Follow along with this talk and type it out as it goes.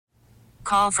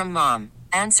call from mom.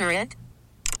 Answer it.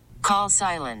 Call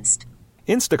silenced.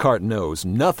 Instacart knows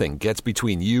nothing gets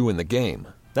between you and the game.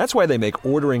 That's why they make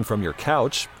ordering from your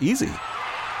couch easy.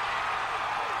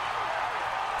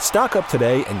 Stock up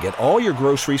today and get all your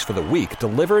groceries for the week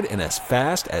delivered in as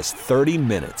fast as 30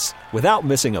 minutes without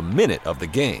missing a minute of the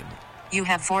game. You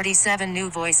have 47 new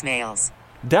voicemails.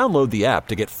 Download the app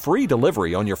to get free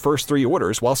delivery on your first 3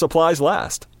 orders while supplies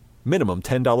last. Minimum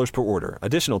 $10 per order.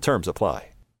 Additional terms apply.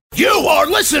 You are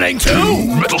listening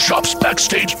to Metal Shop's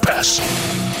Backstage Pass.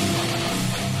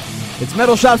 It's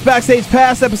Metal Shop's Backstage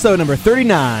Pass, episode number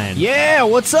 39. Yeah,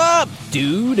 what's up,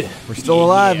 dude? We're still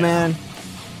alive, man.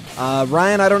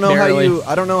 Ryan, I don't know Barely.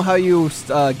 how you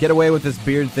get away with this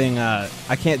beard thing.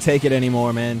 I can't take it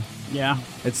anymore, man. Yeah.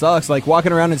 It sucks. Like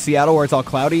walking around in Seattle where it's all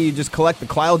cloudy, you just collect the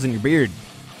clouds in your beard.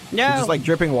 Yeah. You're just like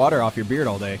dripping water off your beard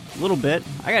all day. A little bit.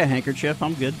 I got a handkerchief.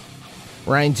 I'm good.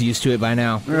 Ryan's used to it by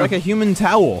now. You're like a human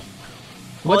towel.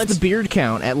 What's the beard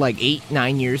count at like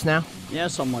 8-9 years now? Yeah,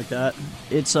 something like that.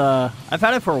 It's I've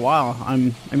had it for a while.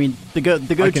 The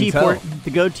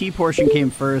goatee portion came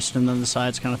first, and then the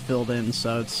sides kind of filled in.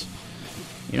 So it's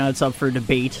it's up for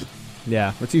debate.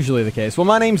 Yeah, that's usually the case. Well,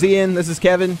 my name's Ian. This is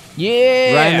Kevin.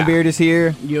 Yeah. Ryan the Beard is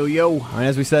here. Yo. And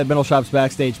as we said, Metal Shop's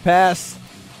Backstage Pass.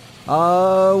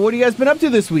 What have you guys been up to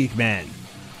this week, man?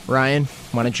 Ryan,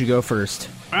 why don't you go first?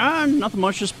 Nothing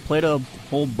much. Just played a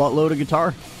whole buttload of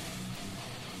guitar.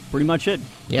 Pretty much it.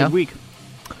 Yeah. Good week.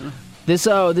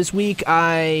 This week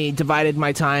I divided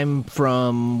my time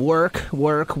from work,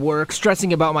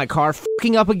 stressing about my car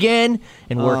fucking up again,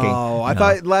 and working. Oh, I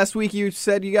thought last week you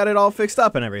said you got it all fixed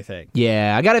up and everything.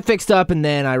 Yeah, I got it fixed up, and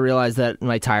then I realized that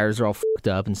my tires are all fucked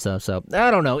up and stuff, so I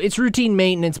don't know. It's routine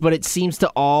maintenance, but it seems to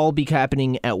all be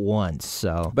happening at once,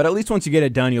 so. But at least once you get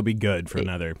it done, you'll be good for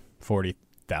another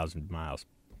 40,000 miles.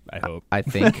 I hope. I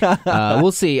think.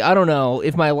 We'll see. I don't know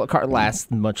if my car lasts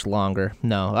much longer.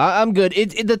 No, I'm good.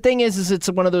 The thing is it's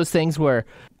one of those things where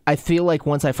I feel like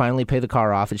once I finally pay the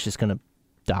car off, it's just going to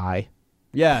die.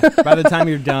 Yeah, by the time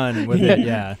you're done with it,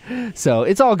 yeah. So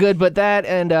it's all good, but that,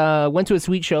 and went to a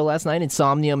sweet show last night,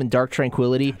 Insomnium and Dark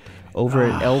Tranquillity, over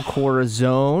at El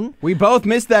Corazon. We both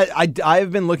missed that.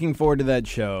 I've been looking forward to that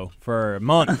show for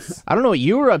months. I don't know what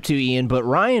you were up to, Ian, but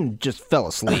Ryan just fell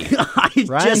asleep.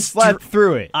 Ryan slept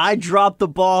through it. I dropped the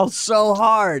ball so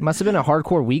hard. Must have been a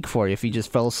hardcore week for you if you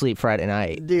just fell asleep Friday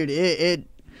night. Dude,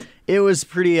 it was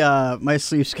pretty, my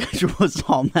sleep schedule was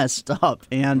all messed up,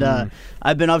 and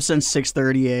I've been up since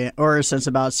 6:30 a.m., or since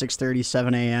about 6:30,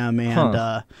 7 a.m.,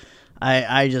 and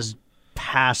I just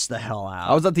passed the hell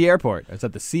out. I was at the airport. I was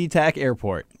at the SeaTac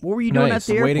airport. What were you doing at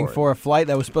the airport? Waiting for a flight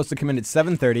that was supposed to come in at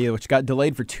 7:30, which got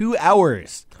delayed for 2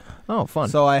 hours. Oh, fun.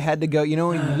 So I had to go, you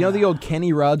know the old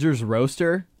Kenny Rogers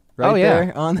roaster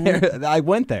there on there? I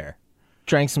went there.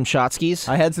 Drank some shot skis.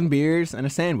 I had some beers and a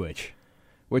sandwich,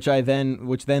 which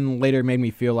then later made me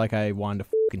feel like I wanted to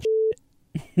fucking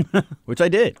shit, which I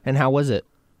did. And how was it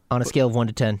on a scale of 1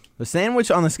 to 10? The sandwich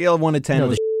on the scale of 1 to 10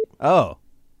 was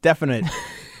definite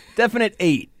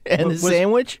 8. And the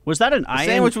sandwich? Was that an The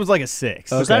sandwich was like a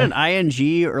 6. Was that an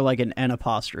ing or like an n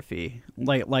apostrophe?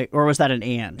 Like, or was that an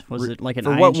and? Was it like an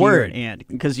for ing what or word? an and?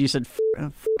 Because you said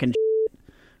fucking shit.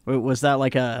 Was that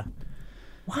like a...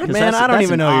 What? Man, I don't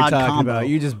even know what you're talking combo. about.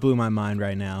 You just blew my mind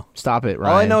right now. Stop it,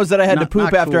 Ryan. All I know is that I had to poop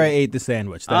Not after cool. I ate the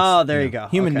sandwich. That's, there you go.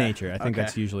 Human Okay. nature. I think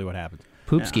that's usually what happens.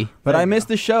 Poopski. But I missed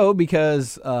the show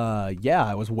because,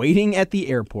 I was waiting at the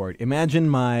airport. Imagine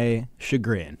my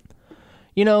chagrin.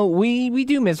 You know, we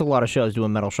do miss a lot of shows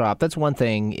doing Metal Shop. That's one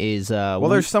thing is...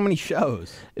 There's so many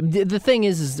shows. The thing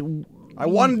is I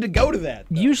wanted to go to that.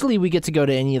 usually we get to go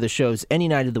to any of the shows any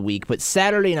night of the week, but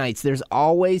Saturday nights, there's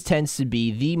always tends to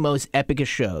be the most epicest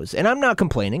shows. And I'm not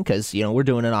complaining because, we're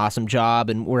doing an awesome job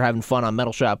and we're having fun on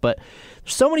Metal Shop, but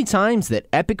there's so many times that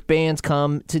epic bands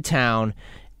come to town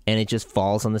and it just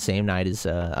falls on the same night as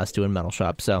us doing Metal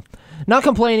Shop. So, not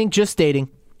complaining, just stating.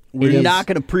 We're not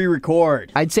going to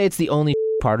pre-record. I'd say it's the only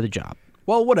part of the job.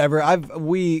 Well, whatever.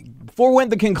 We forewent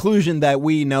the conclusion that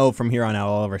we know from here on out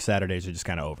all of our Saturdays are just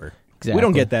kind of over. Exactly. We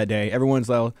don't get that day. Everyone's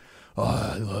like, oh,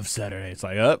 I love Saturday. It's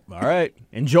like, all right,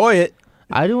 enjoy it.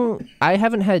 I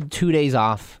haven't had 2 days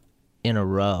off in a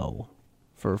row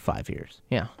for 5 years.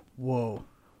 Yeah. Whoa.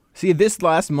 See, this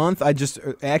last month,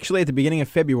 actually at the beginning of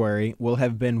February, will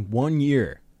have been 1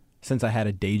 year since I had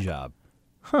a day job.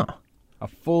 Huh. A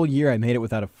full year I made it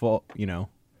without a full,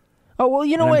 Oh, well,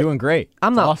 you know And what? I'm doing great.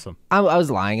 I'm It's not awesome. I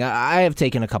was lying. I have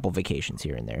taken a couple vacations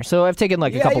here and there. So I've taken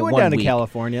like a Yeah, couple you went 1 down to week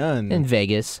California and in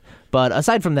Vegas. But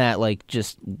aside from that, like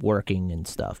just working and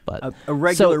stuff. But A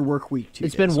regular So, work week. 2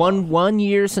 it's been days one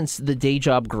year since the day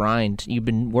job grind. You've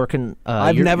been working.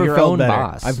 I've your, never your felt own better.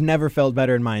 boss. I've never felt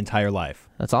better in my entire life.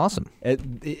 That's awesome.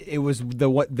 It was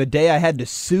the day I had to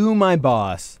sue my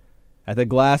boss at the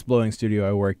glass blowing studio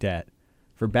I worked at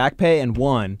for back pay and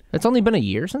won. It's only been a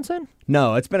year since then.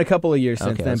 No, it's been a couple of years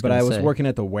since Okay, I then, was but gonna I was say. working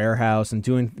at the warehouse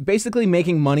and basically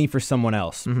making money for someone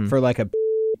else Mm-hmm. for like a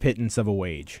pittance of a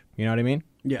wage. You know what I mean?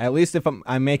 Yeah. At least if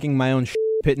I'm making my own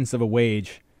pittance of a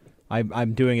wage,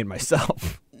 I'm doing it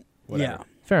myself. Whatever. Yeah.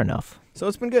 Fair enough. So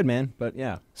it's been good, man. But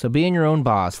yeah. So being your own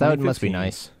boss, that must be 2015.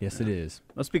 nice. Yes, it is.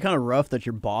 Must be kind of rough that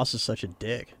your boss is such a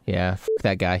dick. Yeah,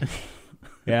 that guy.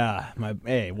 Yeah.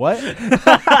 Hey, what?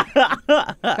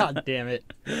 God damn it.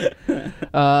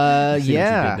 what you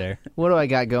Yeah. did there. What do I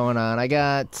got going on? I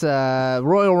got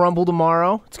Royal Rumble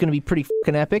tomorrow. It's going to be pretty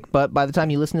fucking epic, but by the time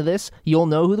you listen to this, you'll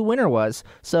know who the winner was.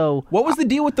 So, What was the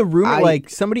deal with the rumor? I- Like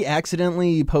somebody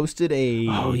accidentally posted a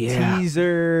Oh, yeah.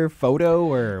 teaser photo,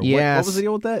 or Yes. what was the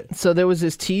deal with that? so there was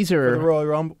this For teaser. the Royal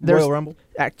Rumble. There's- Royal Rumble.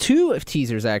 Two of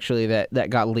teasers actually that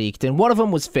got leaked, and one of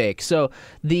them was fake. So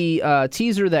the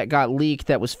teaser that got leaked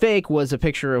that was fake was a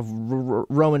picture of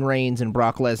Roman Reigns and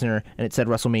Brock Lesnar, and it said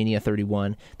WrestleMania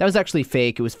 31. That was actually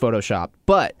fake. It was photoshopped.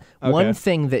 But one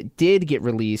thing that did get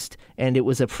released, and it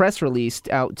was a press release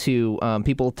out to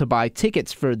people to buy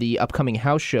tickets for the upcoming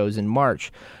house shows in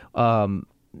March.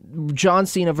 John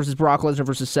Cena versus Brock Lesnar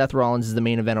versus Seth Rollins is the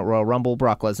main event at Royal Rumble.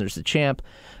 Brock Lesnar's the champ.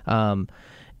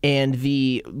 And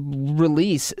the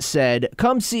release said,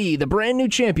 "Come see the brand new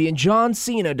champion John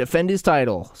Cena defend his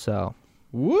title." So,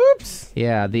 Whoops.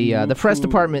 yeah, the press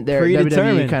department there at WWE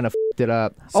Predetermined. kind of f***ed it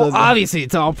up. So Obviously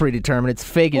it's all predetermined. It's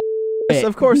fake as shit.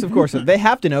 Of course. They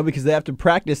have to know because they have to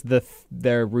practice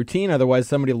their routine. Otherwise,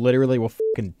 somebody literally will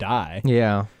fucking die.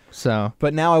 Yeah. So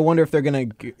But now I wonder if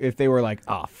they were like,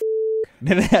 oh,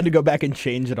 then they had to go back and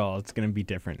change it all. It's gonna be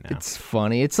different now. it's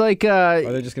funny. It's like Or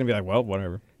they're just gonna be like, well,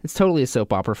 whatever. it's totally a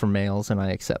soap opera for males, and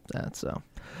I accept that. So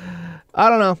I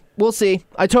don't know. We'll see.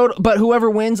 But whoever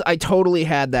wins, I totally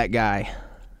had that guy.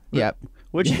 Yep.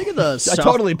 What'd you think of the I South,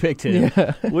 totally picked him.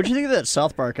 What'd you think of that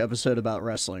South Park episode about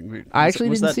wrestling? I actually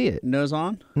Was didn't that see it. Nose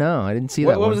on? No, I didn't see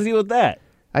What that was one. the deal with that?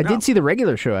 I did see the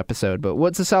regular show episode, but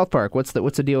what's the South Park? What's the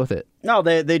deal with it? No,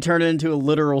 they turn it into a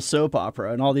literal soap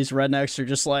opera, and all these rednecks are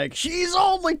just like, she's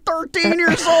only 13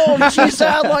 years old. She's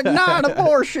had like 9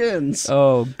 abortions.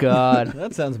 Oh God.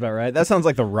 That sounds about right. That sounds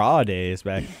like the Raw days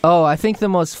back. Oh, I think the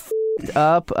most fucked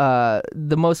up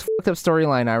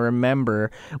storyline I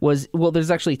remember was, well,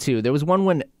 there's actually two. There was one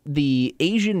when the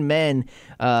Asian men,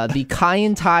 the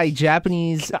Kaientai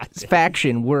Japanese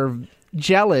faction, were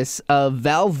jealous of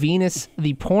Val Venus,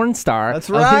 the porn star, That's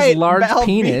of right, his large Val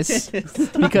penis,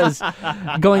 because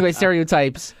going by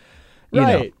stereotypes, you know.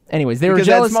 Right. Anyways, they were Because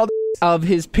they had jealous small of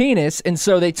his penis, and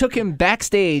so they took him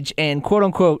backstage and quote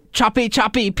unquote choppy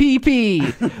pee pee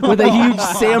with a huge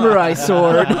samurai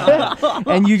sword,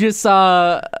 and you just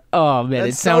saw. Oh man,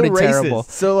 That's it sounded so racist. terrible.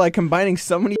 So like combining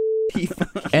so many people.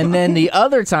 And then the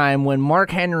other time when Mark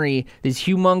Henry, this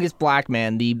humongous black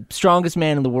man, the strongest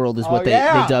man in the world, is what they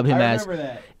dub him as.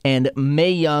 That. And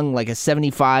Mae Young, like a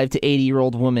 75 to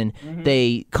 80-year-old woman,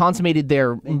 they consummated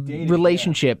their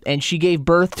relationship, and she gave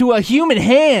birth to a human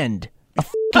hand. A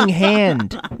fucking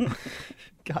hand.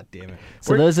 God damn it.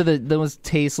 So those are those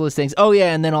tasteless things. Oh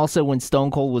yeah, and then also when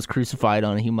Stone Cold was crucified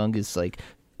on a humongous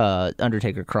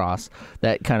Undertaker cross,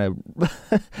 that kind of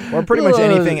Or pretty much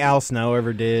anything Al Snow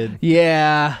ever did.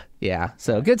 Yeah.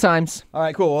 So good times. All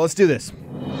right, cool. Well, let's do this.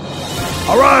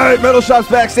 All right, Metal Shop's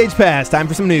Backstage Pass. Time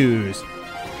for some news.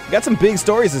 We got some big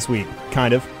stories this week,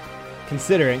 kind of,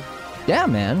 considering. Yeah,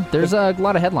 man. There's a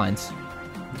lot of headlines.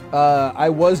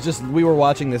 We were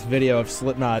watching this video of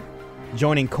Slipknot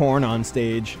joining Korn on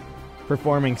stage,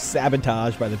 performing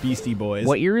Sabotage by the Beastie Boys.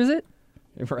 What year is it?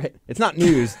 Right? It's not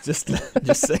news, just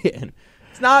saying.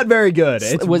 It's not very good.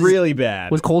 It's really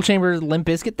bad. Was Cold Chamber Limp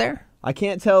Bizkit there? I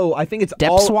can't tell. I think it's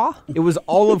Depswa? It was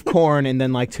all of Korn, and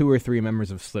then like 2 or 3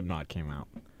 members of Slipknot came out.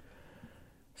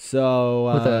 So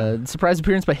With a surprise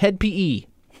appearance by Head PE.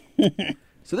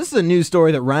 So this is a news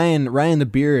story that Ryan the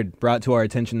Beard brought to our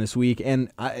attention this week, and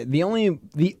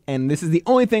this is the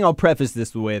only thing I'll preface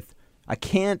this with.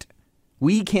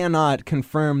 We cannot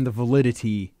confirm the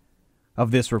validity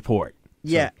of this report. So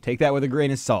Yeah. take that with a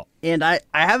grain of salt. And I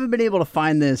haven't been able to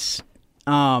find this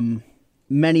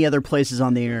many other places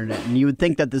on the internet, and you would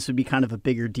think that this would be kind of a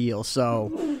bigger deal.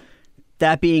 So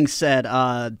that being said,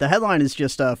 the headline is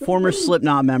just a former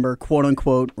Slipknot member, quote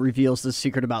unquote, reveals the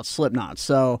secret about Slipknot.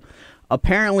 So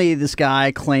apparently this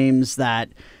guy claims that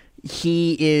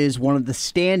he is one of the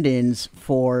stand-ins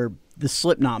for the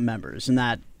Slipknot members, and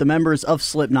that the members of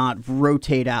Slipknot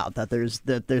rotate out, that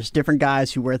there's different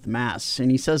guys who wear the masks.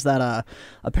 And he says that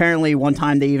apparently one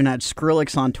time they even had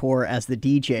Skrillex on tour as the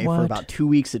DJ for about 2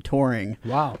 weeks of touring.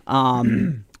 Wow.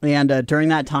 And during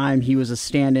that time, he was a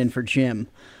stand-in for Jim.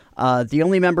 The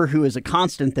only member who is a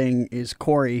constant thing is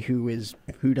Corey, who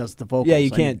does the vocals. Yeah, you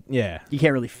can't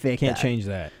really fake that. Can't change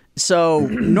that. So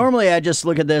normally I just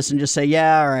look at this and just say,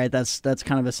 yeah, all right, that's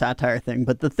kind of a satire thing.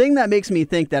 But the thing that makes me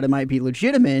think that it might be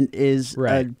legitimate is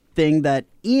a thing that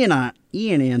Ian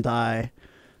and I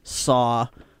saw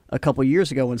a couple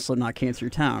years ago when Slipknot came through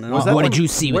town. And what did you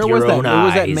see with your own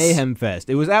eyes? It was at Mayhem Fest.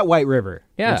 It was at White River,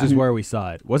 which is where we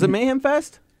saw it. Was it Mayhem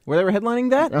Fest? Where they were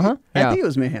headlining that? Uh-huh. I think it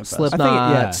was Mayhem Fest.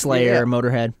 Slipknot, Slayer,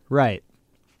 Motorhead. Right.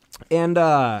 And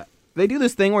they do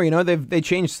this thing where, they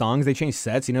change songs, they change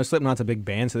sets. Slipknot's a big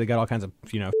band, so they got all kinds of,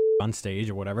 on stage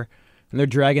or whatever. And they're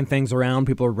dragging things around.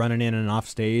 People are running in and off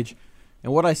stage.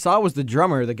 And what I saw was the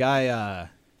drummer, the guy,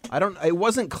 it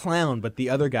wasn't Clown, but the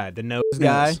other guy, the nose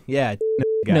guy. Yeah,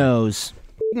 guy. Nose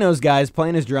guy is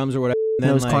playing his drums or whatever. And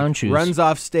then, clown shoes. Runs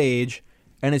off stage.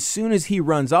 And as soon as he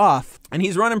runs off, and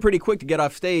he's running pretty quick to get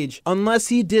off stage, unless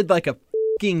he did like a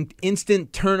fucking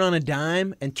instant turn on a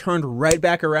dime and turned right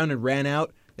back around and ran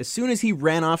out, as soon as he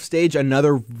ran off stage,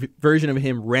 another version of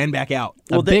him ran back out.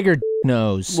 Bigger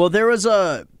nose. Well, there was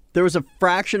a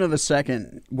fraction of a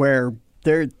second where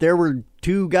there were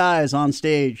two guys on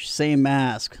stage, same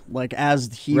mask, like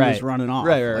as he was running off.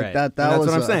 Right. That's what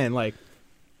I'm saying. Like,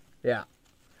 yeah.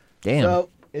 Damn. So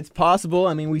it's possible.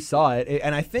 I mean, we saw it,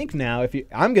 and I think now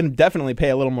I'm going to definitely pay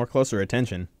a little more closer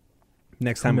attention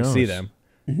next time we see them.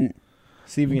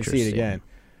 See if we can see it again.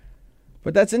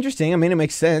 But that's interesting. I mean, it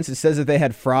makes sense. It says that they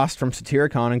had Frost from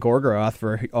Satyricon and Gorgoroth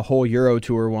for a whole Euro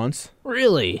tour once.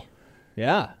 Really?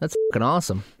 Yeah. That's fucking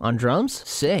awesome. On drums?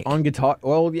 Sick. On guitar.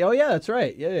 Well, yeah, that's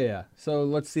right. Yeah. So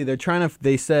let's see.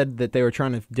 They said that they were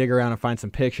trying to dig around and find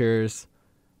some pictures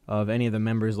of any of the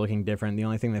members looking different. The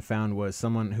only thing they found was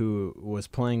someone who was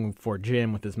playing for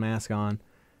Jim with his mask on.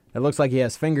 It looks like he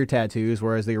has finger tattoos,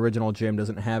 whereas the original Jim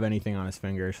doesn't have anything on his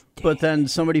fingers. But then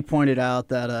somebody pointed out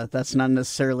that that's not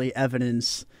necessarily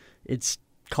evidence. It's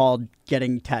called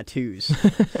getting tattoos.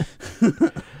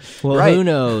 Well, who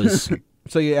knows?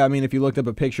 So, yeah, I mean, if you looked up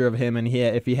a picture of him and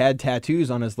if he had tattoos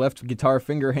on his left guitar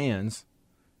finger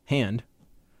hand,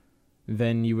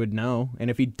 then you would know. And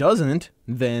if he doesn't,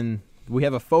 then we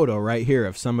have a photo right here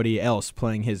of somebody else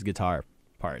playing his guitar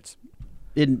parts.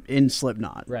 In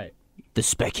Slipknot. Right. The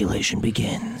speculation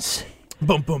begins.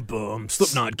 Bum, bum, bum.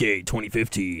 Slipknot Gate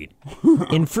 2015.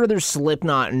 In further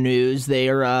Slipknot news, they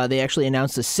actually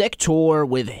announced a sick tour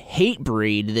with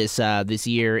Hatebreed this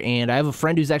year, and I have a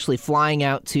friend who's actually flying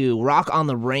out to Rock on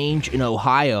the Range in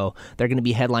Ohio. They're going to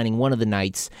be headlining one of the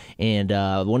nights, and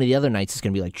one of the other nights is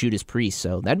going to be like Judas Priest,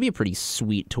 so that'd be a pretty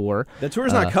sweet tour. The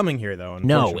tour's not coming here, though,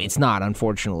 No, it's not,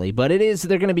 unfortunately, but it is.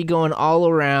 They're going to be going all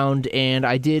around, and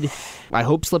I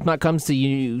hope Slipknot comes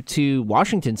to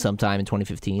Washington sometime in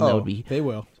 2015. That would be... They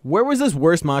will. Where was this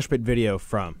worst mosh pit video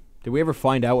from? Did we ever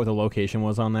find out what the location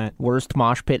was on that? Worst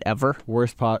mosh pit ever?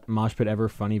 Worst mosh pit ever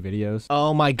funny videos?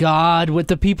 Oh my god, with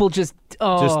the people just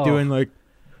doing like...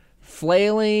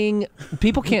 flailing.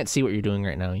 People can't see what you're doing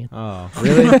right now, Ian. Oh,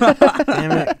 really?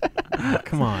 Damn it. Oh,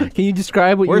 come on. Can you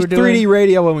describe what Where's you were doing? 3D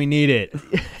radio when we need it?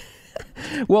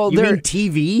 Well, You mean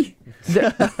TV?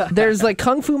 there's like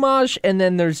Kung Fu Mosh, and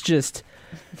then there's just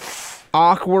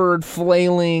awkward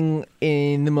flailing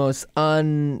in the most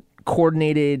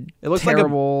uncoordinated, It looks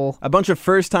terrible... like a bunch of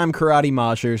first-time karate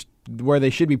moshers where they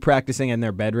should be practicing in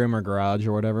their bedroom or garage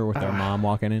or whatever with their mom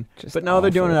walking in. But no, they're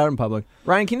doing it out in public.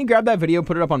 Ryan, can you grab that video,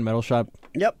 put it up on Metal Shop?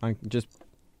 Yep.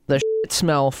 The shit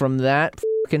smell from that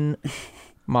fucking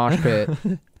mosh pit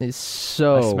is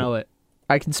so... I smell it.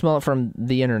 I can smell it from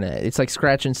the internet. It's like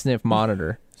scratch and sniff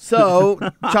monitor. So,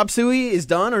 Chop Suey is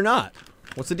done or not?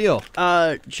 What's the deal?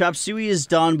 Chop Suey is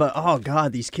done, but oh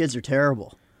god, these kids are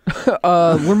terrible.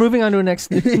 We're moving on to a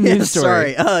next news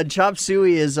story. Sorry, Chop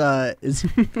Suey is They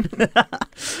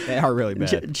are really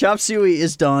bad. Chop Suey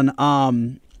is done.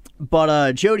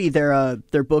 But Jody,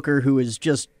 their booker, who is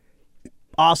just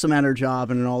awesome at her job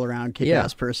and an all-around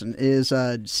kick-ass person, is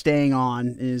staying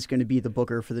on, is going to be the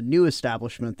booker for the new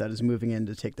establishment that is moving in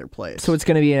to take their place. So it's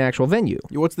going to be an actual venue.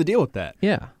 What's the deal with that?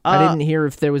 Yeah. I didn't hear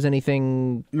if there was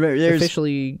anything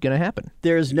officially going to happen.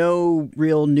 There's no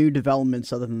real new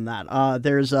developments other than that.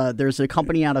 There's a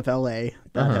company out of L.A.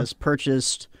 that has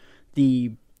purchased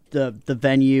the the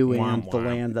venue and the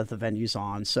land that the venue's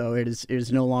on. So it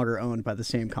is no longer owned by the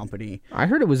same company. I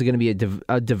heard it was going to be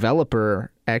a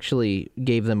developer actually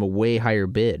gave them a way higher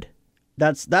bid.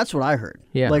 That's what I heard.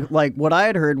 Yeah. Like what I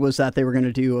had heard was that they were going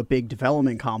to do a big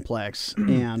development complex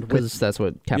and Because that's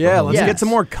what Capitol Hill let's is. get some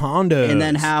more condos. and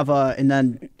then have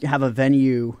a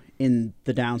venue in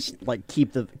the down, like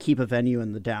keep a venue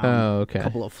in the down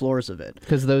couple of floors of it.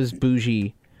 Because those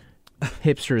bougie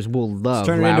hipsters will love Let's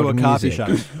turn it loud into a coffee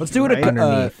music. shop. Let's do it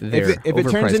Underneath their if it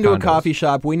turns overpriced into a condos. coffee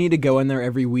shop, we need to go in there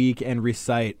every week and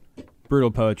recite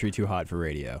brutal poetry too hot for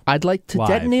radio. I'd like to Live.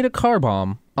 detonate a car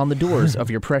bomb on the doors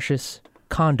of your precious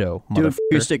condo, Do motherfucker.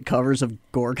 acoustic covers of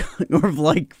Gorgon or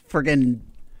like friggin'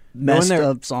 messed there-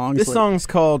 up songs. This like- song's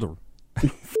called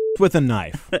With a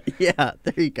Knife. Yeah,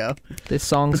 there you go. This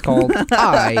song's called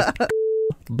I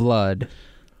Blood.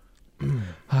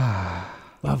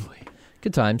 Lovely.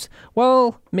 Good times.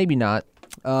 Well, maybe not.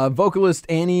 Vocalist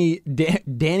Danny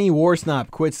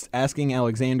Warsnop quits Asking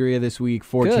Alexandria this week.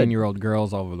 14-year-old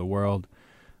girls all over the world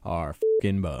are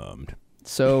fucking bummed.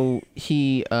 So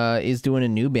he is doing a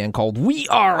new band called We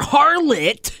Are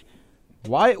Harlot.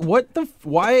 Why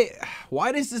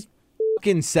does this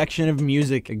fucking section of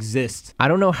music exist? I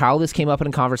don't know how this came up in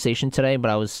a conversation today, but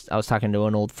I was talking to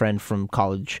an old friend from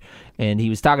college, and he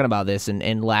was talking about this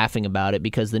and laughing about it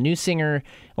because the new singer,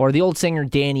 or the old singer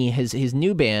Danny, his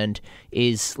new band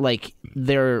is like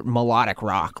they're melodic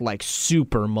rock, like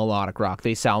super melodic rock.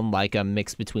 They sound like a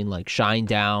mix between like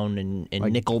Shinedown and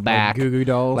Nickelback. Like Goo Goo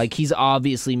Dolls? Like he's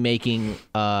obviously making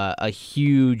a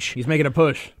huge He's making a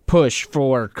push.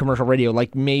 for commercial radio.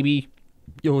 Like maybe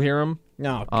you'll hear him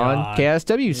No, on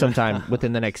KSW sometime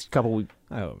within the next couple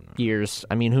I hope not. years.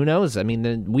 I mean, who knows? I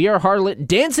mean, We Are Harlot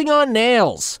dancing on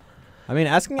nails. I mean,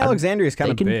 Asking Alexandria is kind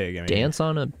They of can big. I mean, dance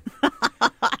on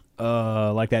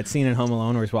like that scene in Home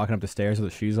Alone where he's walking up the stairs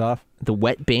with his shoes off. the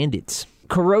Wet Bandits.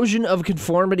 Corrosion of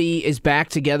Conformity is back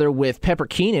together with Pepper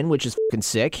Keenan, which is fucking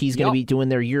sick. He's going to be doing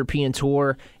their European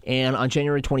tour, and on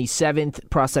January 27th,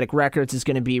 Prosthetic Records is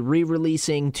going to be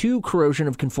re-releasing 2 Corrosion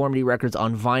of Conformity records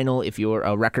on vinyl. If you're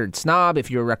a record snob,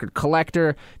 if you're a record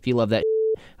collector, if you love that,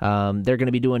 they're going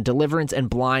to be doing Deliverance and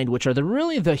Blind, which are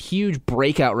really the huge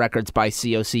breakout records by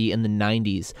COC in the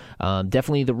 90s.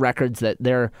 Definitely the records that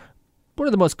they're one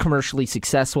of the most commercially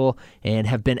successful and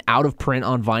have been out of print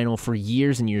on vinyl for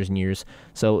years and years and years.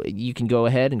 So you can go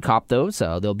ahead and cop those.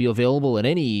 They'll be available at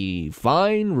any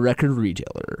fine record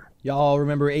retailer. Y'all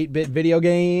remember 8-bit video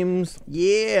games?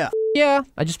 Yeah. Yeah,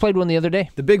 I just played one the other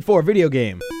day. The Big 4 video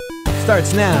game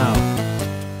starts now.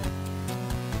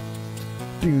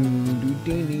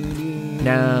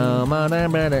 No,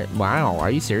 wow, are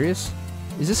you serious?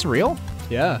 Is this real?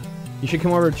 Yeah. You should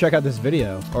come over and check out this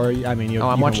video. Or, I mean,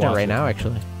 I'm watching it right now,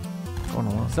 actually. What's going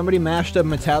on? Somebody mashed up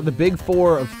the Big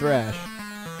 4 of thrash.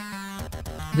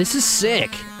 This is sick.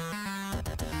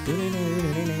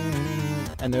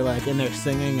 And they're like in there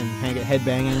singing and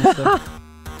headbanging and stuff.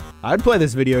 I'd play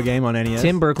this video game on NES.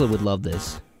 Tim Berkeley would love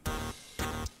this.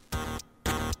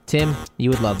 Tim, you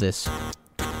would love this.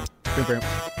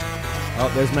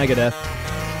 Oh, there's Megadeth.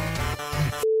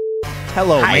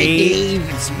 Hello, Hi, mate. Dave.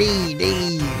 It's me,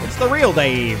 Dave. It's the real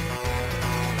Dave.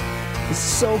 This is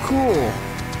so cool.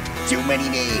 Too many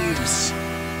Daves.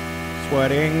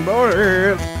 Sweating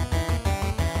bullets.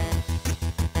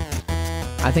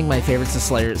 I think my favorite's the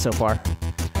Slayer so far.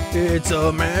 It's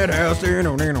a madhouse.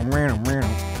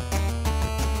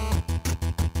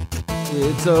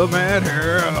 It's a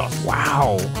madhouse.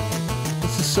 Wow.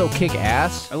 This is so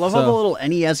kick-ass. I love how the little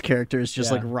NES character is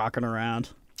just like rocking around.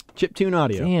 Chiptune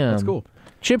audio. Damn. That's cool.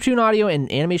 Chiptune audio and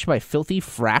animation by Filthy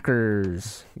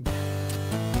Frackers.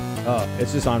 Oh,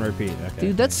 it's just on repeat. Okay.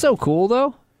 Dude, that's so cool,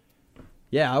 though.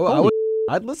 Yeah,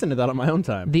 I'd listen to that on my own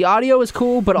time. The audio is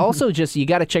cool, but also just, you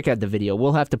got to check out the video.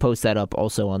 We'll have to post that up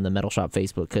also on the Metal Shop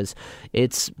Facebook because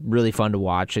it's really fun to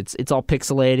watch. It's all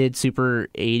pixelated, super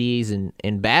 80s,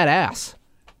 and badass.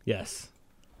 Yes.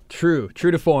 True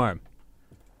to form.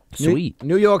 Sweet.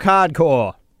 New York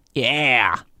hardcore.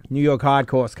 Yeah. New York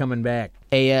hardcore's coming back.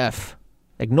 AF.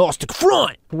 Agnostic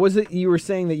Front. Was it you were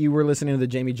saying that you were listening to the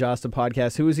Jamie Josta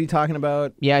podcast? Who was he talking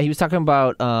about? Yeah, he was talking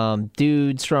about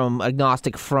dudes from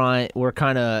Agnostic Front were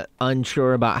kind of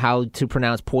unsure about how to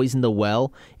pronounce Poison the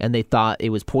Well, and they thought it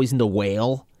was Poison the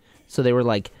Whale. So they were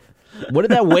like, what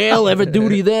did that whale ever do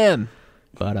to them?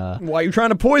 But Why are you trying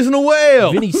to poison a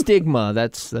whale? Vinny Stigma,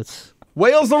 that's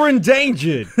Whales are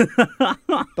endangered.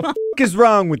 The f*** is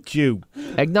wrong with you?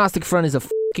 Agnostic Front is a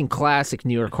fucking classic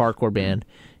New York hardcore band,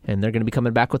 and they're going to be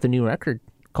coming back with a new record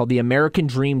called The American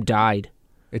Dream Died.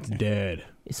 It's dead.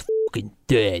 It's fucking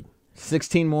dead.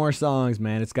 16 more songs,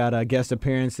 man. It's got guest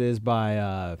appearances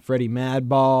by Freddie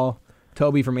Madball,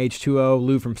 Toby from H2O,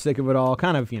 Lou from Sick of It All.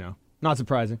 Kind of, not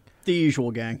surprising. The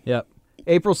usual gang. Yep.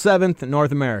 April 7th,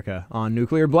 North America on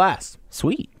Nuclear Blast.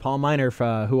 Sweet. Paul Miner,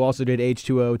 who also did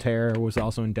H2O, Terror, was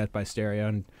also in Death by Stereo,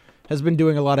 and has been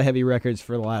doing a lot of heavy records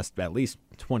for the last at least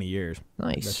 20 years.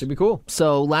 Nice. That should be cool.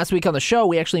 So last week on the show,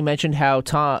 we actually mentioned how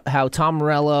Tom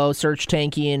Morello, Serge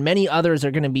Tankian, and many others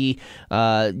are going to be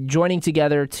joining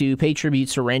together to pay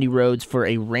tributes to Randy Rhoads for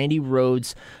a Randy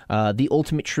Rhoads The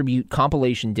Ultimate Tribute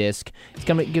compilation disc. It's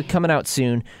coming out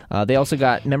soon. They also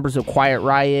got members of Quiet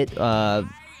Riot,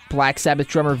 Black Sabbath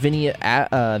drummer Vinny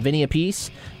Appice.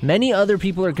 Many other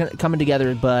people are coming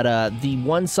together, but the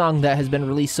one song that has been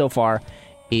released so far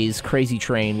is Crazy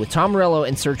Train with Tom Morello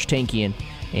and Serge Tankian,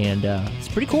 and it's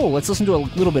pretty cool. Let's listen to a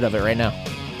little bit of it right now.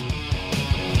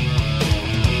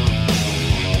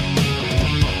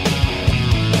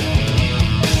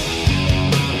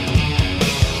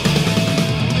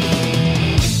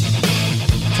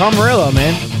 Tom Morello,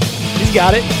 man. He's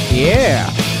got it. Yeah.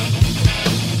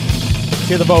 Let's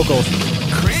hear the vocals.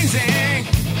 Crazy,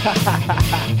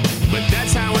 but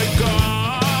that's how it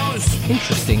goes.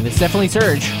 Interesting. That's definitely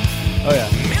Serge. Oh,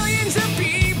 yeah. Millions of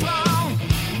people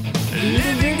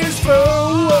living as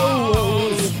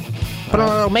foes. Put on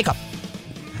a little makeup.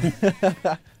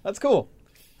 That's cool.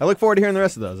 I look forward to hearing the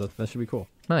rest of those. That should be cool.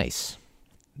 Nice.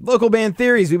 Local band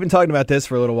theories. We've been talking about this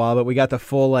for a little while, but we got the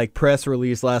full press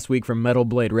release last week from Metal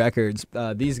Blade Records.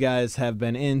 These guys have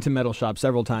been into Metal Shop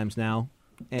several times now,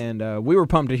 and we were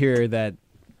pumped to hear that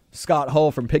Scott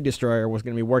Hull from Pig Destroyer was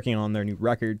going to be working on their new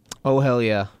record. Oh, hell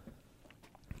yeah.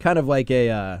 Kind of like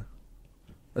a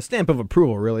stamp of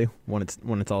approval, really, when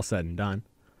it's all said and done.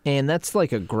 And that's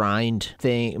like a grind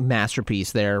thing,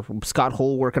 masterpiece there. Scott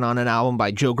Hull working on an album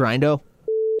by Joe Grindo.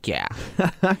 Yeah.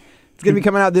 It's going to be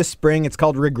coming out this spring. It's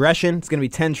called Regression. It's going to be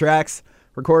 10 tracks,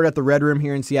 recorded at the Red Room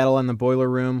here in Seattle and the Boiler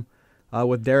Room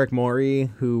with Derek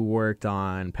Morey, who worked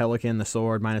on Pelican, The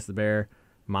Sword, Minus the Bear.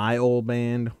 My old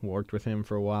band, worked with him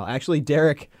for a while. Actually,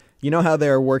 Derek, you know how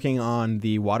they're working on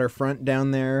the waterfront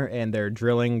down there and they're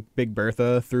drilling Big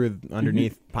Bertha through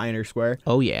underneath Pioneer Square?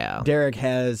 Oh, yeah. Derek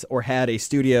had a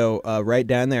studio right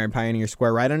down there in Pioneer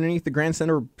Square, right underneath the Grand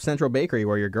Central Bakery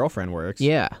where your girlfriend works.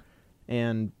 Yeah.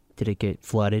 And did it get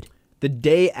flooded? The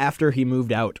day after he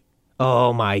moved out.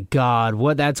 Oh, my God.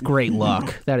 That's great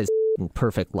luck. That is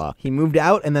perfect luck. He moved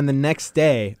out, and then the next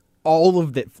day, all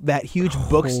of that huge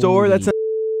bookstore that's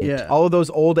all of those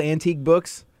old antique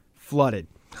books flooded.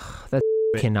 That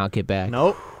cannot get back.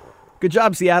 Nope. Good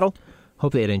job, Seattle.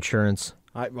 Hope they had insurance.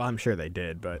 I'm sure they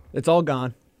did, but it's all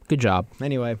gone. Good job.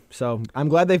 Anyway, so I'm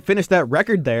glad they finished that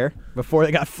record there before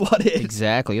they got flooded.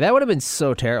 Exactly. That would have been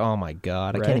so terrible. Oh, my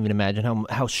God. Right? I can't even imagine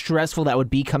how stressful that would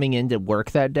be coming in to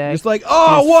work that day. It's like,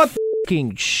 oh, what?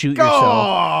 Fucking shoot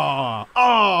yourself.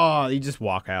 Oh, you just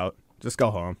walk out. Just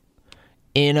go home.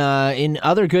 In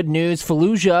other good news,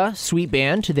 Fallujah, sweet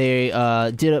band, they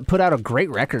put out a great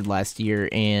record last year,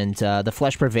 and The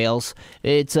Flesh Prevails.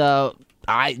 It's I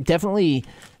definitely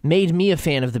made me a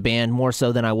fan of the band more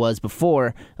so than I was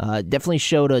before. Definitely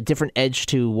showed a different edge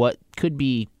to what could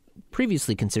be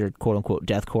previously considered quote-unquote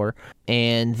deathcore,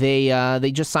 and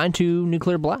they just signed to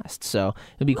Nuclear Blast, so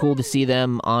it'd be cool to see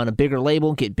them on a bigger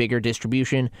label, get bigger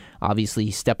distribution,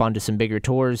 obviously step onto some bigger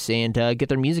tours, and get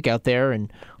their music out there,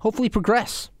 and hopefully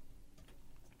progress.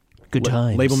 Good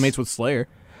times. Label mates with Slayer.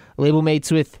 Label mates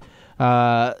with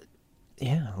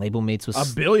label mates with a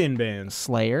billion bands.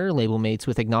 Slayer, label mates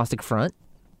with Agnostic Front.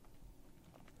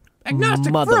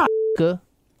 Agnostic Front.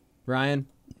 Ryan,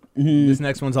 this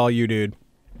next one's all you, dude.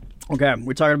 Okay,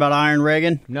 we're talking about Iron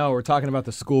Reagan. No, we're talking about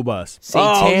the school bus.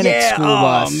 Satanic school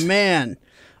bus. Oh, man.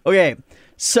 Okay,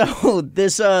 so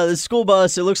this school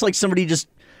bus, it looks like somebody just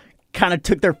kind of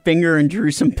took their finger and drew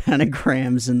some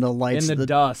pentagrams in the lights. In the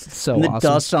dust. So in the awesome.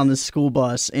 dust on the school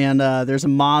bus. And there's a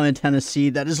mom in Tennessee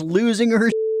that is losing her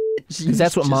shit. Because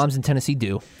that's what moms in Tennessee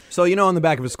do. So, on the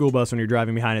back of a school bus when you're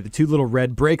driving behind it, the two little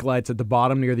red brake lights at the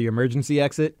bottom near the emergency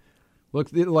exit,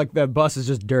 looks like the bus is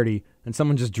just dirty, and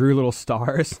someone just drew little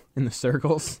stars in the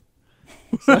circles.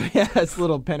 So, yeah, it's a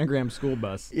little pentagram school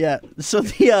bus. Yeah, so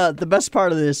the best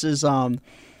part of this is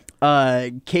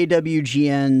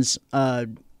KWGN's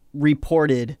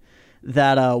reported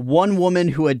that one woman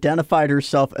who identified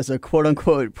herself as a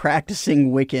quote-unquote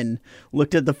practicing Wiccan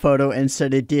looked at the photo and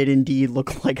said it did indeed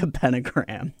look like a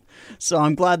pentagram. So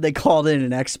I'm glad they called in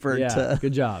an expert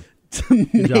good job. to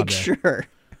make sure.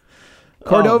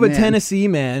 Cordova, Oh, man. Tennessee,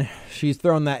 man. She's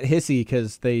throwing that hissy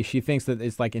because she thinks that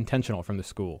it's intentional from the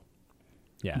school.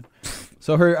 Yeah.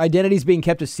 So her identity's being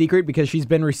kept a secret because she's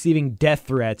been receiving death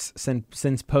threats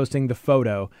since posting the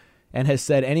photo. and has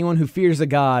said anyone who fears a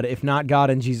God, if not God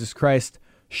and Jesus Christ,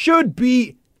 should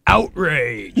be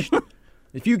outraged.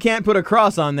 If you can't put a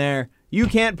cross on there, you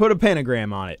can't put a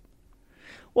pentagram on it.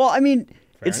 Well, I mean,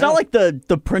 it's not like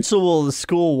the principal of the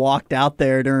school walked out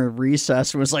there during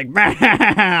recess and was like,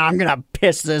 I'm going to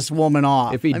piss this woman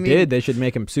off. If he did, they should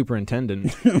make him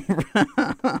superintendent.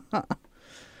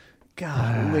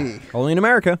 Golly. Only in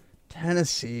America.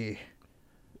 Tennessee.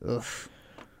 Ugh.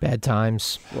 Bad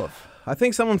times. I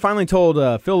think someone finally told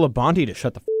Phil Labonte to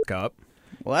shut the f*** up.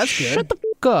 Well, that's good. Shut the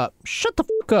fuck up. Shut the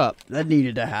fuck up. That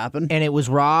needed to happen. And it was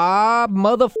Rob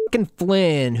motherfucking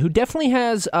Flynn, who definitely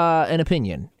has an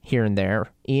opinion here and there.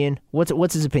 Ian,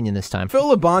 what's his opinion this time?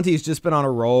 Phil Labonte's just been on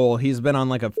a roll. He's been on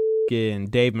like a f***ing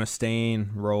Dave Mustaine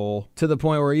roll to the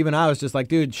point where even I was just like,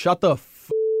 dude, shut the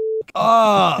f***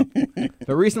 up.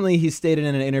 But recently he stated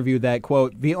in an interview that,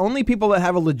 quote, the only people that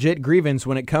have a legit grievance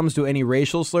when it comes to any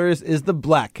racial slurs is the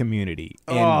black community.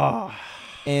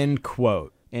 End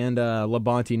quote. And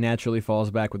Labonte naturally falls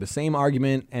back with the same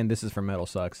argument, and this is from Metal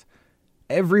Sucks.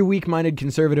 Every weak-minded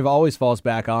conservative always falls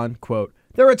back on, quote,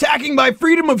 they're attacking my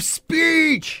freedom of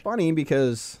speech! Funny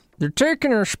because They're taking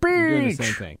her they're doing the speech.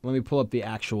 same thing. Let me pull up the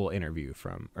actual interview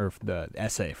or the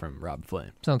essay from Rob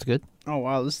Flynn. Sounds good. Oh,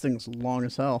 wow, this thing's long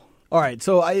as hell. All right,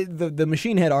 so the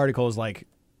Machine Head article is like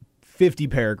 50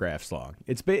 paragraphs long.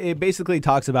 It basically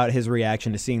talks about his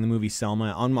reaction to seeing the movie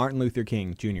Selma on Martin Luther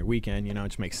King Jr. weekend,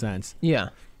 which makes sense. Yeah.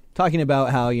 Talking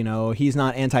about how, he's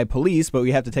not anti-police, but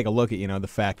we have to take a look at, the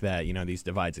fact that, these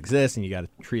divides exist and you got to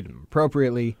treat them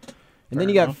appropriately. And then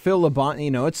you got Phil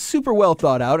Labonte, it's super well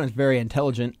thought out and it's very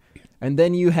intelligent. And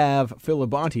then you have Phil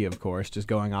Labonte, of course, just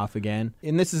going off again.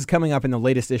 And this is coming up in the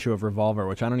latest issue of Revolver,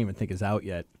 which I don't even think is out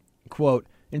yet. Quote,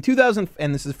 in 2000,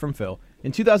 and this is from Phil,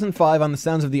 in 2005 on the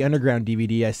Sounds of the Underground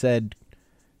DVD, I said,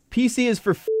 PC is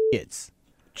for f***its.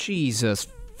 Jesus.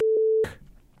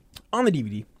 On the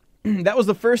DVD. That was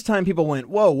the first time people went,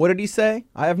 whoa, what did he say?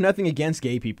 I have nothing against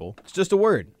gay people. It's just a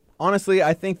word. Honestly,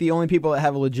 I think the only people that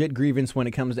have a legit grievance when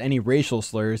it comes to any racial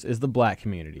slurs is the black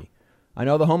community. I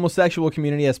know the homosexual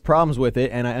community has problems with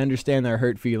it, and I understand their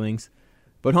hurt feelings.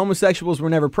 But homosexuals were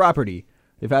never property.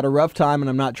 They've had a rough time, and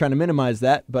I'm not trying to minimize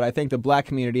that, but I think the black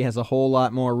community has a whole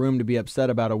lot more room to be upset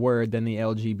about a word than the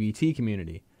LGBT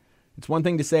community. It's one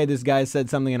thing to say this guy said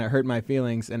something and it hurt my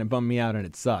feelings, and it bummed me out, and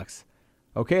it sucks.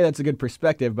 Okay, that's a good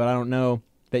perspective, but I don't know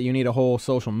that you need a whole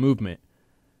social movement.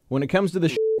 When it comes to the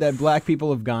shit that black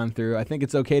people have gone through, I think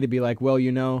it's okay to be like, well,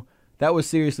 that was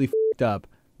seriously f***ed up.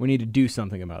 We need to do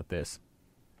something about this.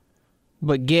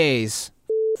 But gays,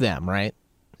 them, right?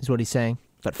 Is what he's saying.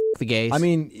 But the gays. I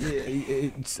mean,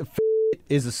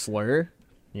 is a slur,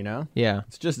 Yeah.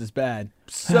 It's just as bad.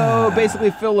 So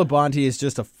basically, Phil Labonte is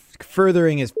just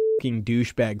furthering his f***ing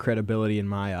douchebag credibility in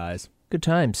my eyes. Good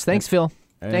times. Thanks, Phil.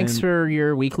 Thanks for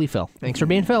your weekly Phil. Thanks for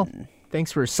being Phil.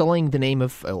 Thanks for sullying the name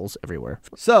of Phils everywhere.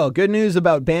 So, good news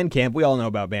about Bandcamp. We all know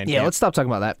about Bandcamp. Yeah, let's stop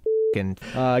talking about that.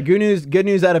 Good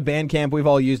news out of Bandcamp. We've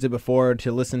all used it before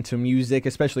to listen to music,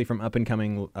 especially from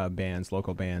up-and-coming bands,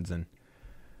 local bands, and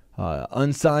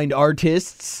unsigned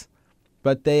artists.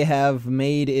 But they have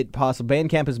made it possible.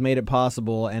 Bandcamp has made it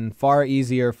possible and far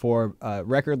easier for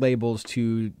record labels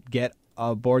to get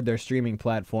aboard their streaming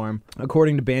platform.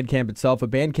 According to Bandcamp itself, a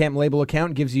Bandcamp label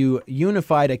account gives you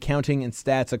unified accounting and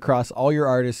stats across all your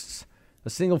artists, a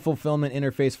single fulfillment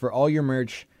interface for all your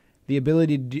merch, the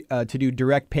ability to do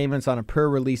direct payments on a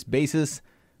per-release basis,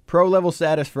 pro-level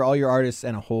status for all your artists,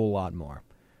 and a whole lot more.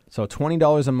 So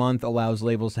 $20 a month allows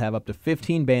labels to have up to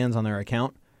 15 bands on their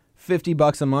account.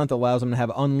 $50 a month allows them to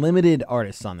have unlimited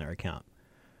artists on their account.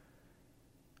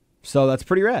 So that's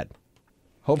pretty rad.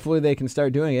 Hopefully they can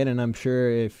start doing it, and I'm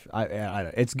sure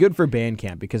it's good for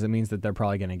Bandcamp because it means that they're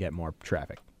probably going to get more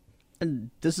traffic. And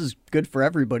this is good for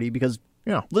everybody because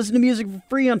listen to music for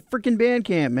free on freaking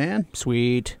Bandcamp, man.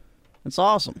 Sweet. That's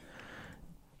awesome.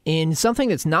 In something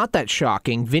that's not that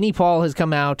shocking, Vinnie Paul has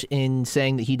come out in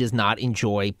saying that he does not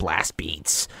enjoy blast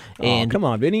beats. And, come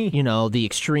on, Vinnie. The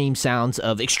extreme sounds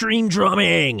of extreme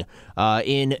drumming.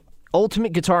 In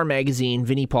Ultimate Guitar Magazine,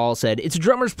 Vinnie Paul said, "It's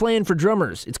drummers playing for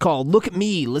drummers. It's called Look at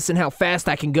Me, Listen How Fast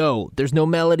I Can Go. There's no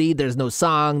melody, there's no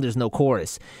song, there's no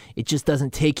chorus. It just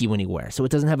doesn't take you anywhere, so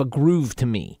it doesn't have a groove to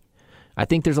me. I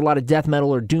think there's a lot of death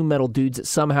metal or doom metal dudes that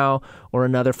somehow or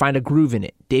another find a groove in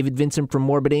it. David Vincent from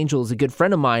Morbid Angel is a good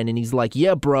friend of mine, and he's like,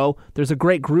 yeah, bro, there's a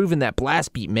great groove in that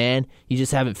blast beat, man. You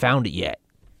just haven't found it yet."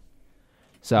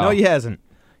 So No, he hasn't.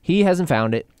 He hasn't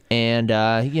found it. And,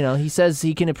 he says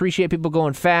he can appreciate people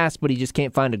going fast, but he just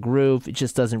can't find a groove. It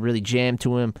just doesn't really jam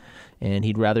to him. And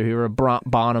he'd rather hear a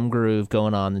Bonham groove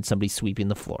going on than somebody sweeping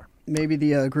the floor. Maybe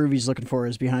the groove he's looking for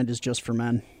is behind his Just for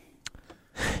Men.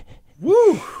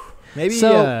 Woo!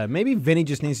 Maybe Vinny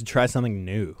just needs to try something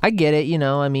new. I get it,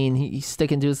 I mean, he's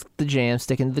sticking to the jam,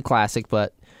 sticking to the classic,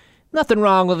 but nothing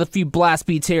wrong with a few blast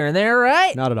beats here and there,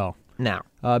 right? Not at all. No.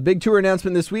 Big tour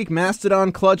announcement this week.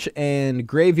 Mastodon, Clutch, and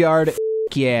Graveyard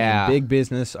Yeah. and Big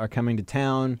Business are coming to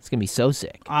town. It's going to be so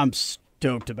sick. I'm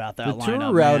stoked about that lineup. The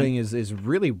tour routing is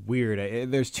really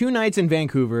weird. There's 2 nights in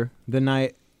Vancouver.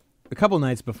 A couple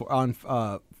nights before on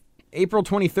April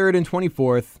 23rd and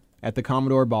 24th at the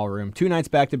Commodore Ballroom. 2 nights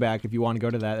back to back. If you want to go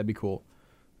to that'd be cool.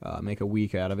 Make a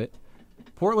week out of it.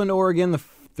 Portland, Oregon,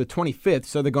 the 25th.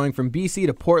 So they're going from BC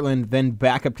to Portland, then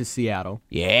back up to Seattle.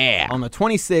 Yeah. On the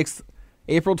 26th,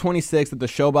 April 26th at the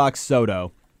Showbox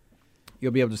Soto,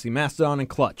 you'll be able to see Mastodon and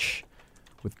Clutch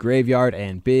with Graveyard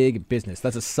and Big Business.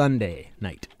 That's a Sunday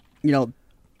night.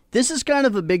 This is kind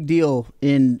of a big deal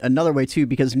in another way, too,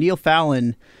 because Neil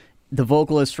Fallon, the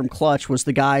vocalist from Clutch, was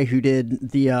the guy who did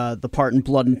the part in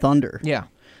Blood and Thunder. Yeah.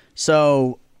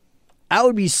 So that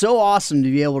would be so awesome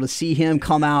to be able to see him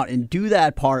come out and do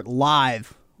that part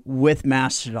live with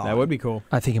Mastodon. That would be cool.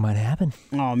 I think it might happen.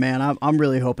 Oh, man, I'm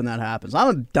really hoping that happens. I'm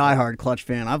a diehard Clutch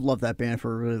fan. I've loved that band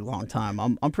for a really long time.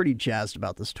 I'm pretty jazzed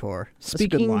about this tour. It's a good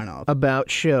Speaking lineup.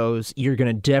 about shows, you're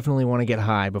going to definitely want to get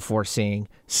high before seeing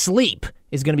Sleep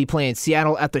is going to be playing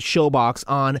Seattle at the Showbox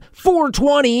on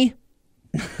 4/20.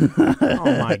 Oh,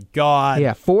 my God.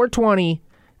 Yeah, 4/20,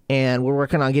 and we're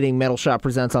working on getting Metal Shop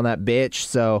Presents on that bitch.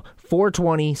 So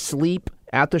 4/20, Sleep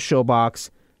at the Showbox,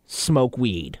 smoke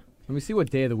weed. Let me see what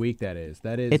day of the week that is.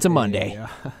 It's a Monday.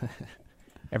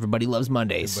 Everybody loves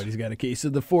Mondays. Everybody's got a case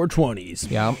of the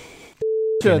 420s. Yeah.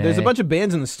 There's a bunch of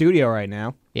bands in the studio right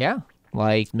now. Yeah,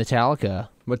 like Metallica.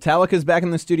 Metallica's back in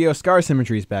the studio. Scar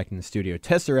Symmetry's back in the studio.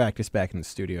 Tesseract is back in the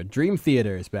studio. Dream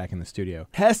Theater is back in the studio.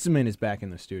 Testament is back in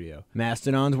the studio.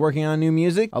 Mastodon's working on new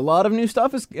music. A lot of new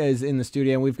stuff is in the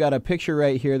studio, and we've got a picture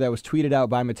right here that was tweeted out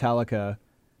by Metallica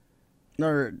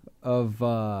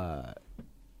of,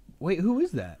 wait, who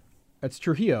is that? That's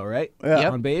Trujillo, right? Yeah.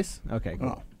 Yep. On bass? Okay,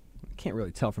 cool. Oh. Can't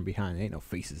really tell from behind. There ain't no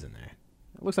faces in there.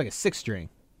 It looks like a 6-string.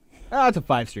 Oh, it's a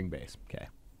 5-string bass. Okay.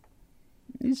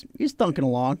 He's thunking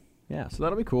along. Yeah, so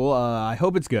that'll be cool. I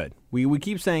hope it's good. We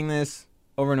keep saying this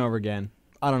over and over again.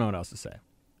 I don't know what else to say.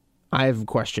 I have a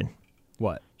question.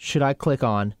 What? Should I click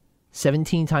on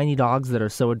 17 tiny dogs that are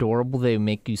so adorable they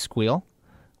make you squeal?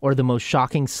 Or the most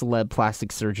shocking celeb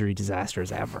plastic surgery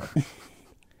disasters ever?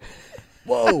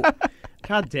 Whoa.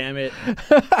 God damn it.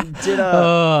 Did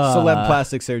Celeb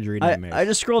plastic surgery nightmares. I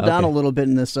just scrolled down a little bit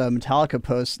in this Metallica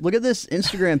post. Look at this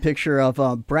Instagram picture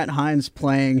of Brent Hines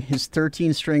playing his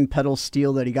 13-string pedal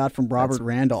steel that he got from Robert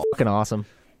Randolph. Fucking awesome.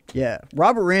 Yeah,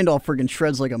 Robert Randolph friggin'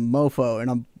 shreds like a mofo,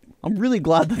 and I'm really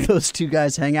glad that those two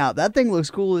guys hang out. That thing looks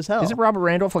cool as hell. Isn't Robert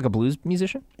Randolph like a blues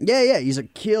musician? Yeah, he's a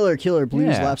killer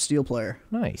blues Yeah. lap steel player.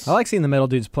 Nice. I like seeing the metal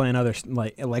dudes playing other,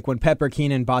 like when Pepper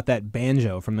Keenan bought that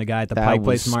banjo from the guy at the that Pike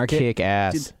was Place Market. kick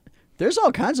ass. Dude, there's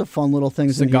all kinds of fun little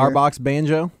things in Cigar here. box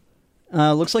banjo.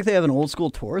 Looks like they have an old school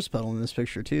Taurus pedal in this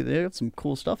picture too. They got some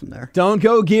cool stuff in there. Don't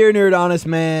go gear nerd on us,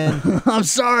 man. I'm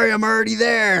sorry, I'm already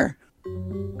there.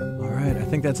 All right, I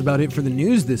think that's about it for the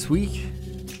news this week.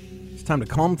 It's time to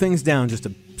calm things down just a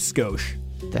skosh.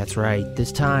 That's right.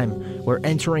 This time, we're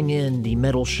entering in the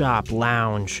Metal Shop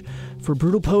Lounge for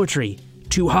Brutal Poetry,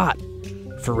 Too Hot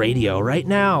for Radio. Right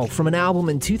now, from an album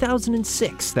in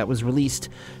 2006 that was released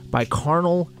by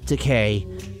Carnal Decay.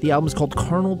 The album's called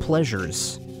Carnal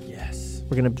Pleasures. Yes.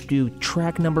 We're going to do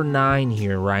track number 9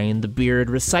 here. Ryan the Beard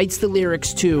recites the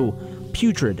lyrics to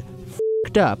Putrid,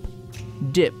 F***ed Up,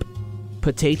 Dip,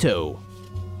 Potato.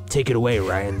 Take it away,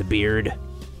 Ryan the Beard.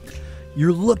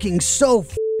 You're looking so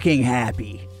fucking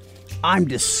happy. I'm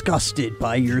disgusted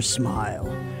by your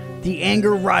smile. The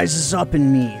anger rises up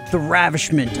in me. The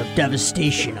ravishment of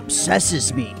devastation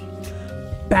obsesses me.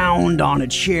 Bound on a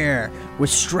chair with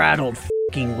straddled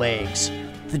fucking legs.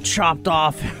 The chopped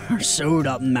off or sewed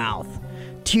up mouth.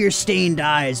 Tear-stained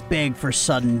eyes beg for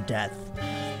sudden death.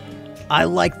 I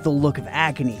like the look of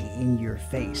agony in your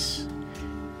face.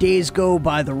 Days go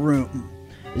by, the room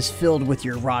is filled with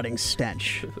your rotting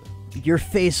stench. Your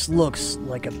face looks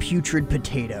like a putrid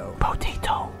potato.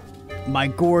 Potato. My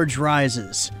gorge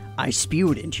rises. I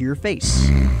spew it into your face.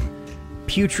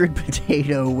 Putrid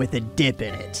potato with a dip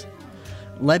in it.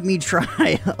 Let me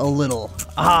try a little.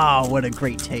 Ah, what a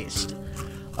great taste.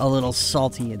 A little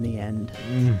salty in the end.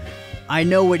 I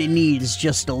know what it needs,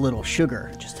 just a little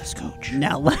sugar. Just a scotch.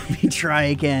 Now let me try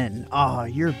again. Ah,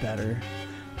 you're better.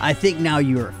 I think now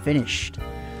you are finished.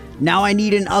 Now I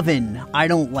need an oven. I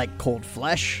don't like cold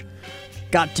flesh.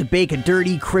 Got to bake a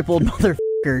dirty, crippled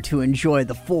motherfucker to enjoy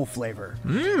the full flavor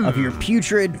of your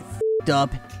putrid, f***ed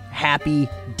up, happy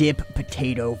dip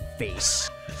potato face.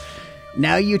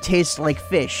 Now you taste like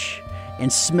fish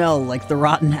and smell like the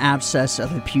rotten abscess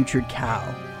of a putrid cow.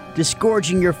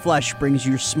 Disgorging your flesh brings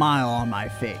your smile on my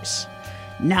face.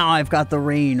 Now I've got the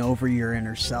reign over your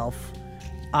inner self.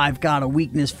 I've got a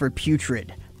weakness for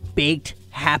putrid, baked,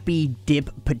 happy dip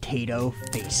potato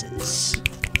faces.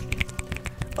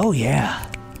 Oh yeah,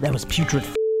 that was Putrid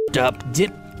Up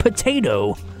Dip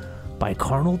Potato by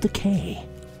Carnal Decay.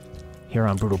 Here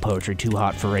on Brutal Poetry, Too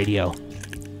Hot for Radio.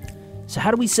 So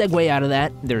how do we segue out of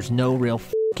that? There's no real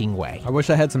f***ing way. I wish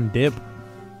I had some dip.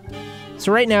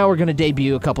 So right now we're going to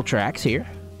debut a couple tracks here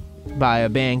by a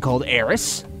band called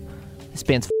Eris. This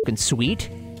band's f***ing sweet.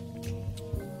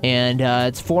 And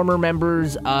it's former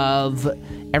members of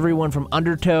everyone from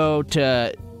Undertow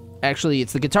to... Actually,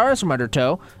 it's the guitarist from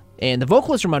Undertow and the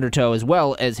vocalist from Undertow, as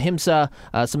well as Himsa,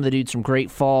 some of the dudes from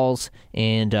Great Falls,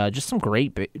 and just some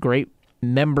great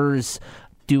members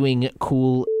doing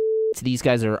cool. These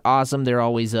guys are awesome. They're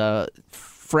always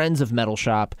friends of Metal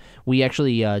Shop. We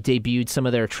actually debuted some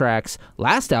of their tracks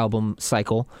last album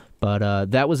cycle,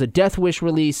 but that was a Death Wish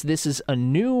release. This is a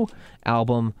new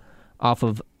album off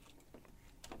of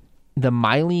the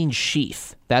Mylene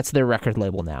Sheath. That's their record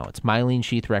label now. It's Mylene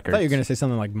Sheath Records. I thought you were going to say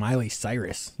something like Miley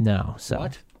Cyrus. No. So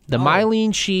What? The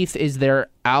Mylene Sheath is their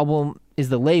album, is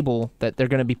the label that they're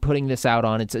going to be putting this out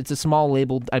on. It's a small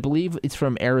label. I believe it's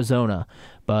from Arizona.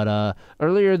 But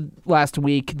earlier last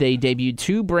week, they debuted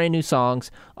 2 brand new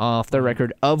songs off their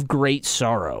record Of Great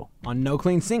Sorrow. On No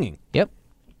Clean Singing. Yep.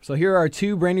 So here are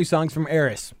 2 brand new songs from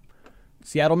Eris.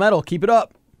 Seattle Metal, keep it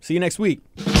up. See you next week.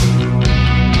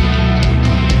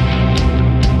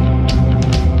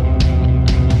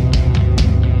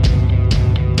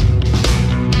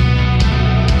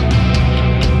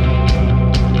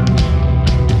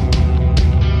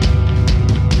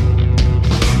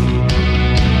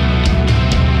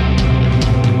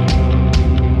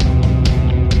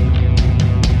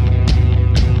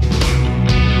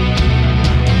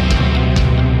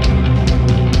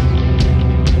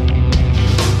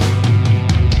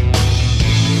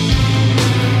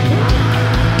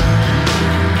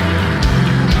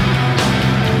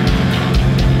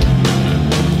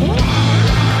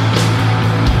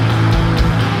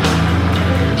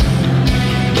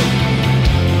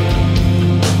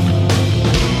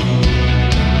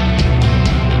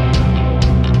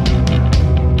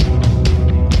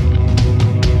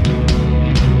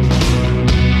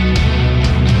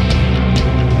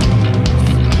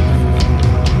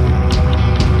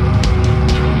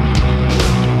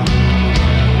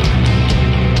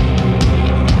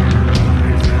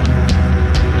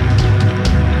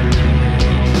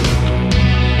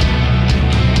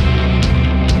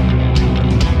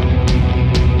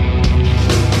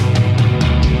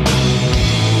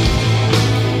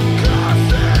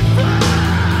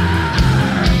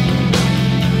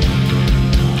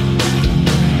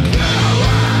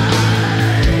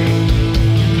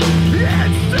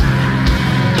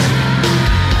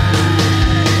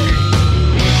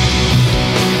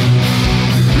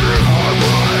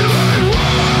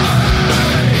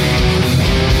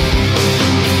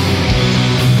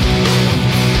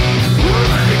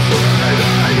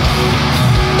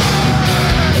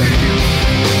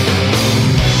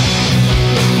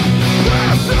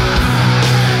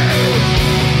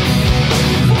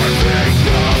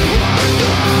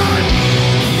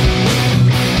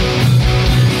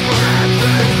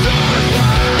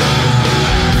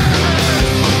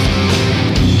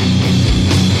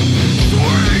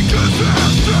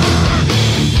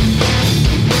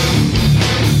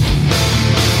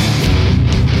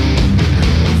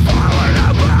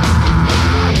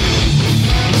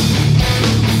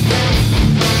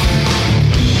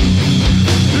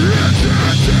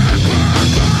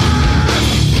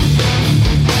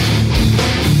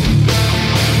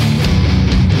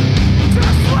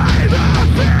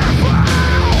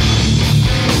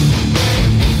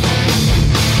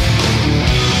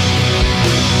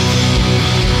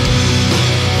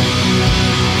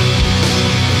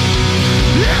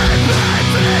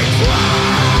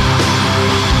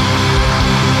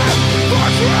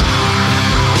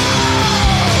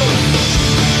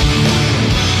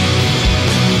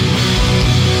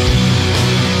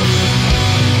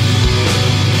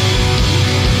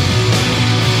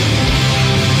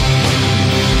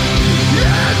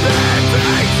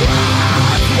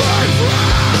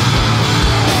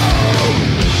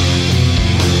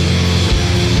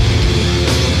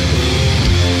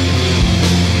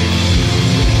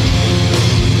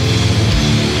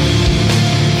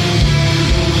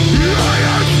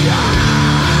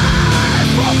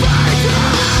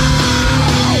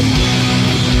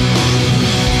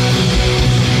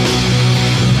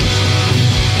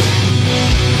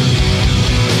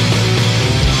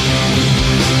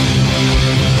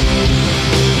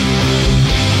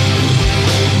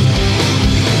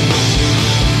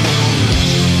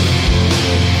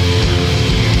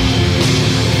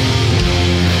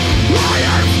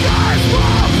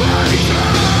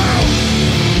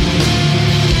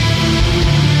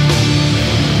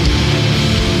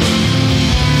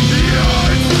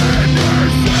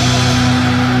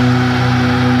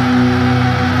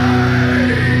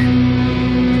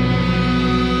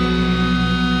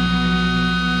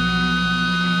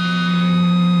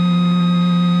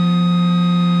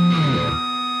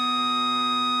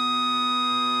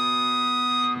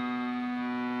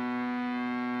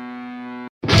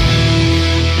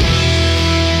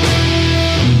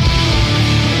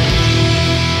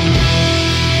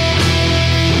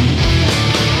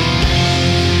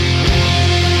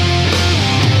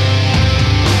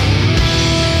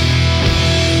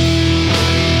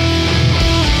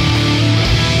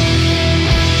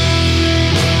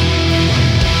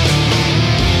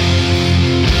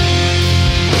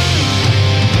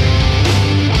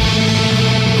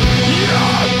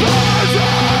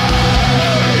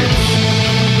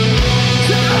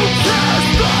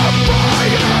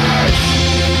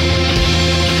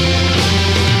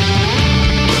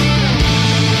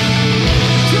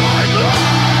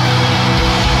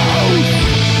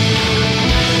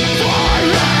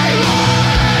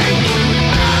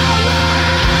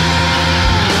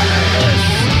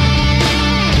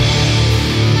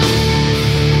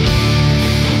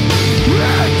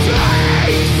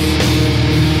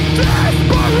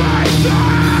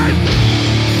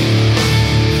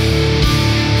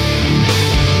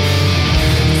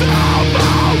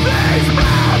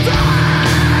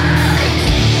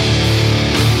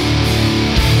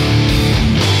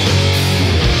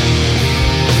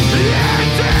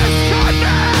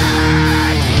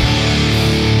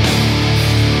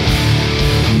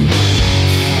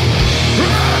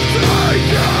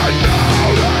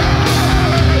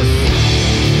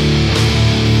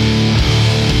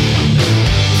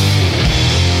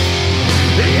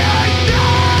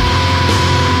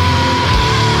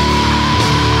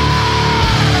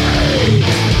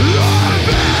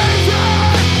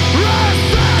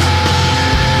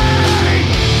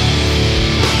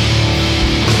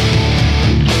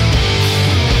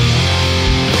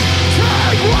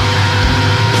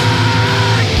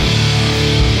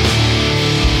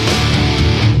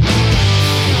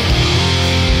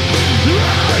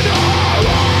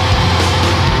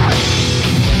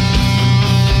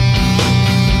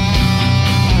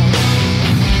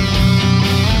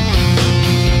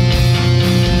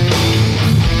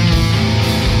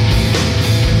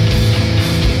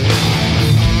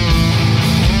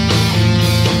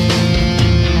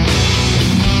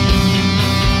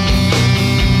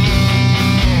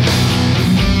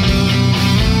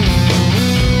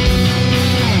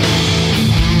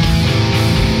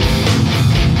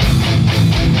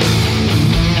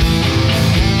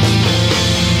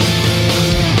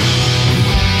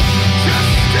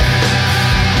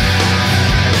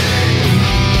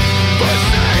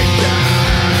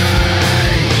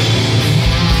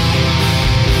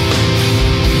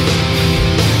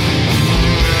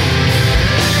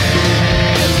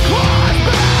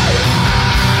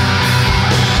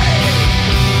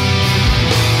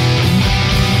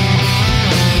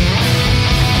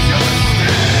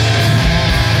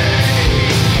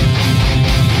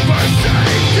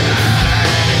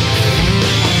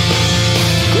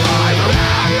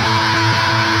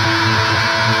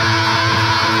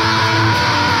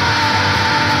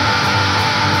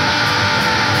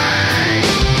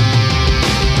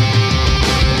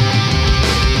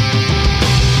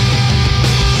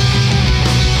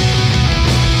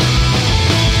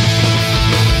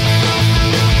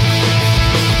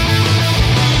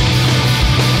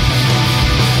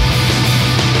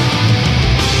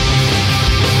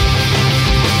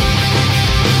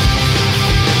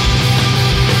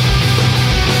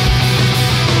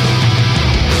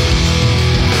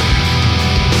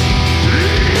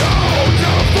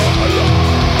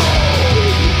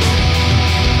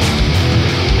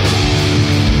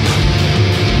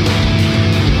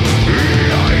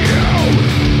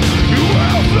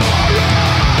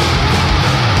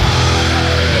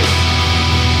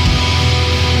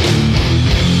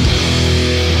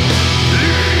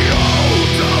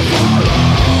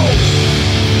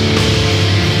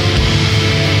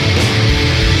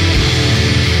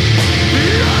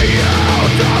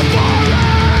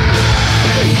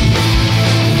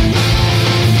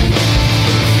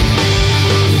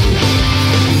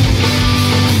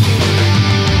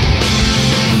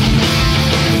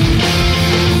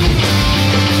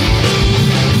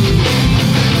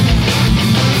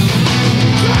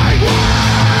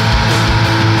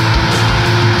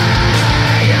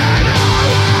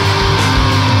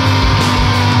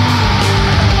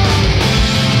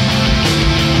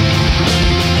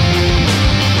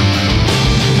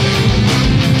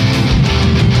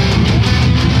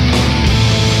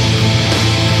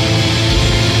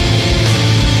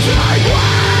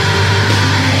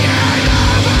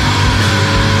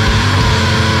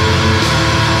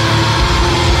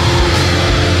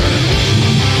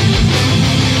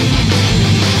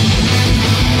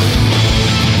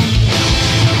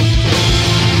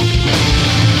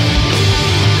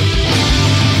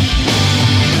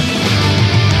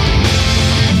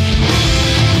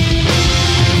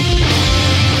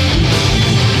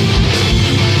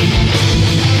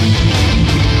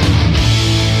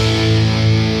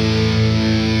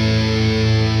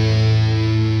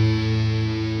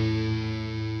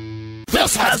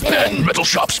 and Metal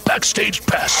Shop's Backstage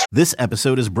Pass. This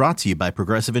episode is brought to you by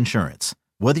Progressive Insurance.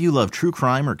 Whether you love true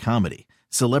crime or comedy,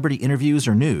 celebrity interviews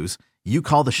or news, you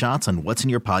call the shots on what's in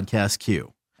your podcast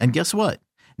queue. And guess what?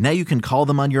 Now you can call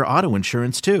them on your auto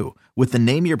insurance too with the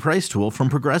Name Your Price tool from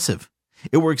Progressive.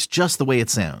 It works just the way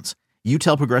it sounds. You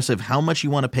tell Progressive how much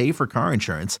you want to pay for car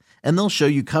insurance, and they'll show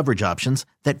you coverage options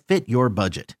that fit your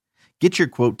budget. Get your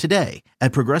quote today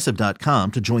at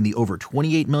Progressive.com to join the over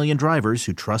 28 million drivers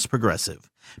who trust Progressive.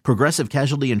 Progressive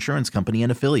Casualty Insurance Company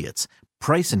and Affiliates.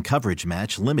 Price and coverage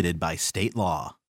match limited by state law.